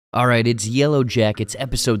Alright, it's Yellowjackets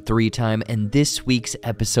episode 3 time, and this week's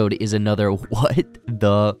episode is another what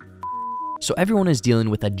the. So everyone is dealing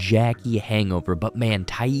with a Jackie hangover, but man,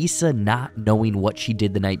 Thaisa not knowing what she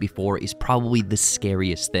did the night before is probably the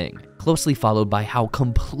scariest thing. Closely followed by how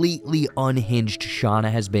completely unhinged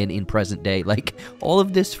Shauna has been in present day. Like, all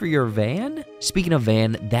of this for your Van? Speaking of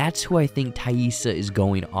Van, that's who I think Thaisa is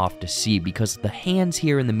going off to see, because the hands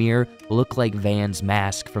here in the mirror look like Van's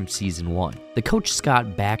mask from season 1. The Coach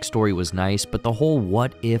Scott backstory was nice, but the whole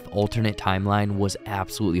what if alternate timeline was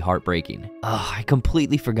absolutely heartbreaking. Ugh, I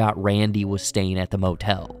completely forgot Randy was staying at the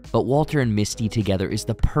motel. But Walter and Misty together is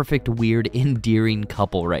the perfect, weird, endearing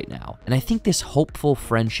couple right now. And I think this hopeful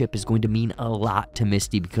friendship is going to mean a lot to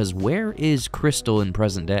Misty, because where is Crystal in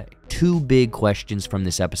present day? Two big questions from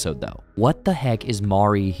this episode though. What the heck is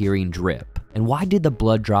Mari hearing drip? And why did the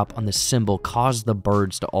blood drop on the symbol cause the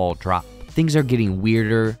birds to all drop? Things are getting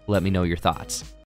weirder. Let me know your thoughts.